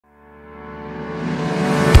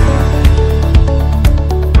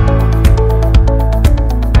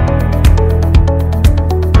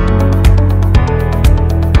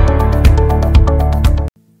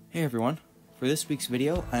this week's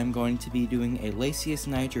video, I'm going to be doing a Lasius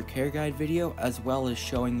Niger care guide video, as well as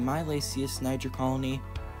showing my Lasius Niger colony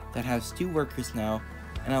that has 2 workers now,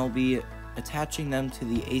 and I will be attaching them to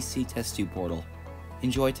the AC test tube portal.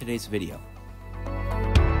 Enjoy today's video.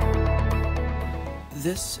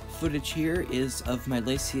 This footage here is of my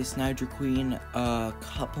Lasius Niger queen a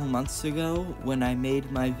couple months ago when I made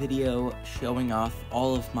my video showing off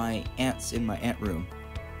all of my ants in my ant room.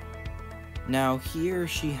 Now here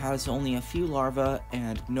she has only a few larvae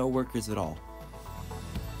and no workers at all.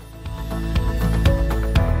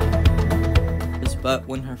 But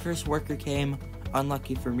when her first worker came,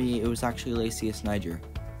 unlucky for me, it was actually Lasius Niger.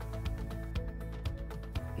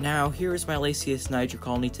 Now here is my Lasius Niger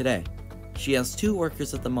colony today. She has 2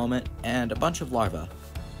 workers at the moment and a bunch of larvae.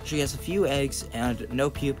 She has a few eggs and no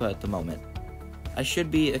pupa at the moment. I should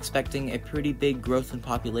be expecting a pretty big growth in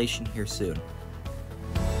population here soon.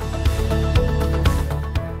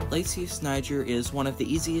 Lasius Niger is one of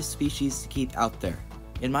the easiest species to keep out there.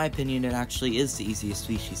 In my opinion, it actually is the easiest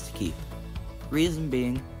species to keep. Reason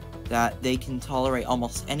being that they can tolerate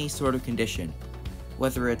almost any sort of condition.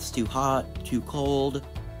 Whether it's too hot, too cold,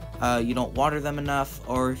 you don't water them enough,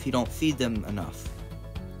 or if you don't feed them enough.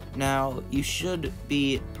 Now, you should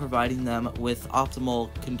be providing them with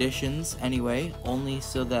optimal conditions anyway, only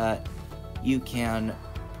so that you can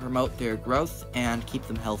promote their growth and keep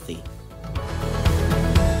them healthy.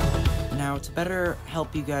 Now, to better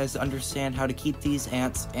help you guys understand how to keep these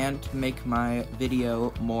ants and to make my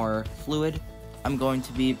video more fluid, I'm going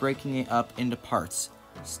to be breaking it up into parts,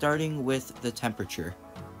 starting with the temperature.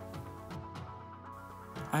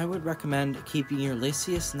 I would recommend keeping your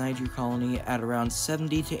Lasius Niger colony at around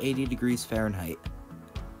 70 to 80 degrees Fahrenheit.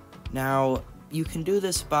 Now, you can do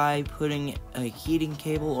this by putting a heating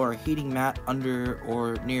cable or a heating mat under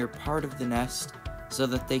or near part of the nest so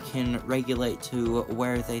that they can regulate to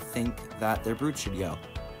where they think that their brood should go.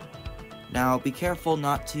 Now, be careful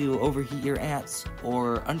not to overheat your ants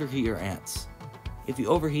or underheat your ants. If you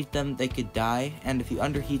overheat them, they could die, and if you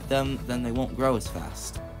underheat them, then they won't grow as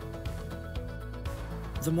fast.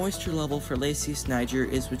 The moisture level for Lasius Niger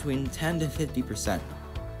is between 10 to 50%.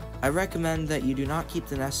 I recommend that you do not keep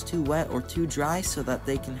the nest too wet or too dry so that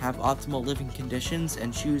they can have optimal living conditions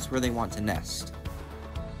and choose where they want to nest.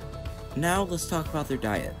 Now let's talk about their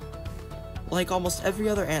diet. Like almost every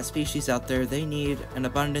other ant species out there, they need an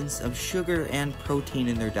abundance of sugar and protein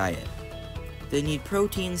in their diet. They need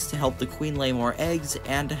proteins to help the queen lay more eggs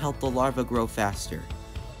and to help the larvae grow faster.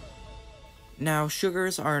 Now,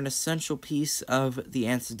 sugars are an essential piece of the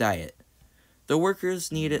ants' diet. The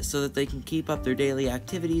workers need it so that they can keep up their daily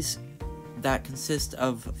activities that consist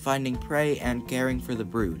of finding prey and caring for the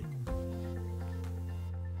brood.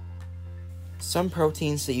 Some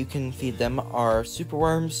proteins that you can feed them are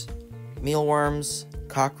superworms, mealworms,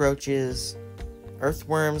 cockroaches,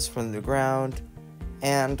 earthworms from the ground,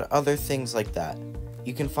 and other things like that.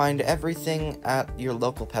 You can find everything at your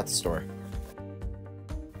local pet store.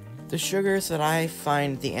 The sugars that I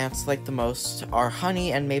find the ants like the most are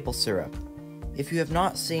honey and maple syrup. If you have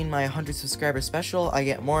not seen my 100 subscriber special, I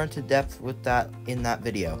get more into depth with that in that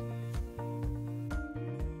video.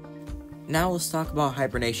 Now let's talk about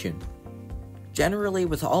hibernation. Generally,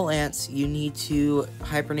 with all ants, you need to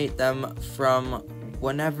hibernate them from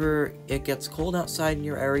whenever it gets cold outside in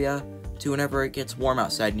your area to whenever it gets warm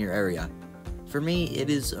outside in your area. For me, it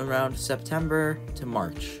is around September to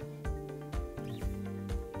March.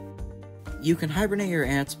 You can hibernate your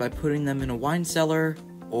ants by putting them in a wine cellar,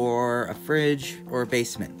 or a fridge, or a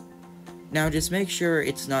basement. Now just make sure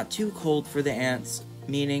it's not too cold for the ants,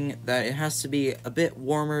 meaning that it has to be a bit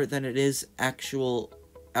warmer than it is actual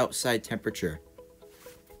outside temperature.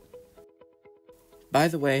 By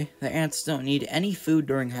the way, the ants don't need any food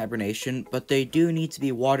during hibernation, but they do need to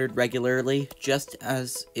be watered regularly, just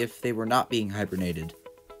as if they were not being hibernated.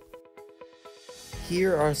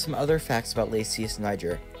 Here are some other facts about Lasius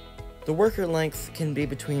Niger. The worker length can be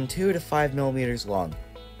between 2 to 5 millimeters long.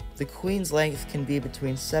 The queen's length can be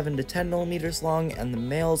between 7 to 10 millimeters long, and the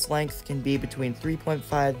male's length can be between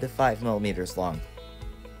 3.5 to 5 millimeters long.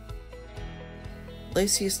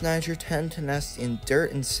 Lasius Niger tend to nest in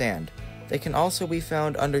dirt and sand. They can also be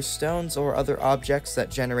found under stones or other objects that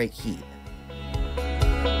generate heat.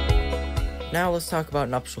 Now let's talk about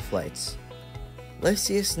nuptial flights.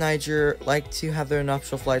 Lasius Niger like to have their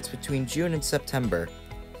nuptial flights between June and September.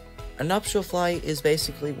 A nuptial flight is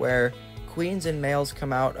basically where queens and males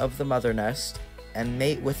come out of the mother nest and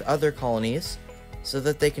mate with other colonies so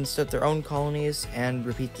that they can start their own colonies and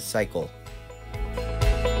repeat the cycle.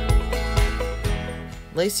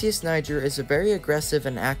 Lasius Niger is a very aggressive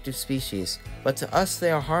and active species, but to us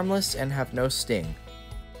they are harmless and have no sting.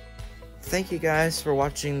 thank you guys for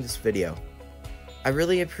watching this video. I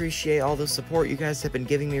really appreciate all the support you guys have been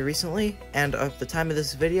giving me recently, and at the time of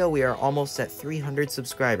this video, we are almost at 300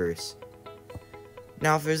 subscribers.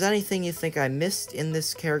 Now, if there's anything you think I missed in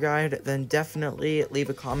this care guide, then definitely leave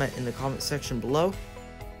a comment in the comment section below.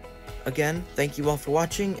 Again, thank you all for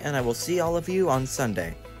watching, and I will see all of you on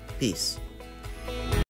Sunday. Peace.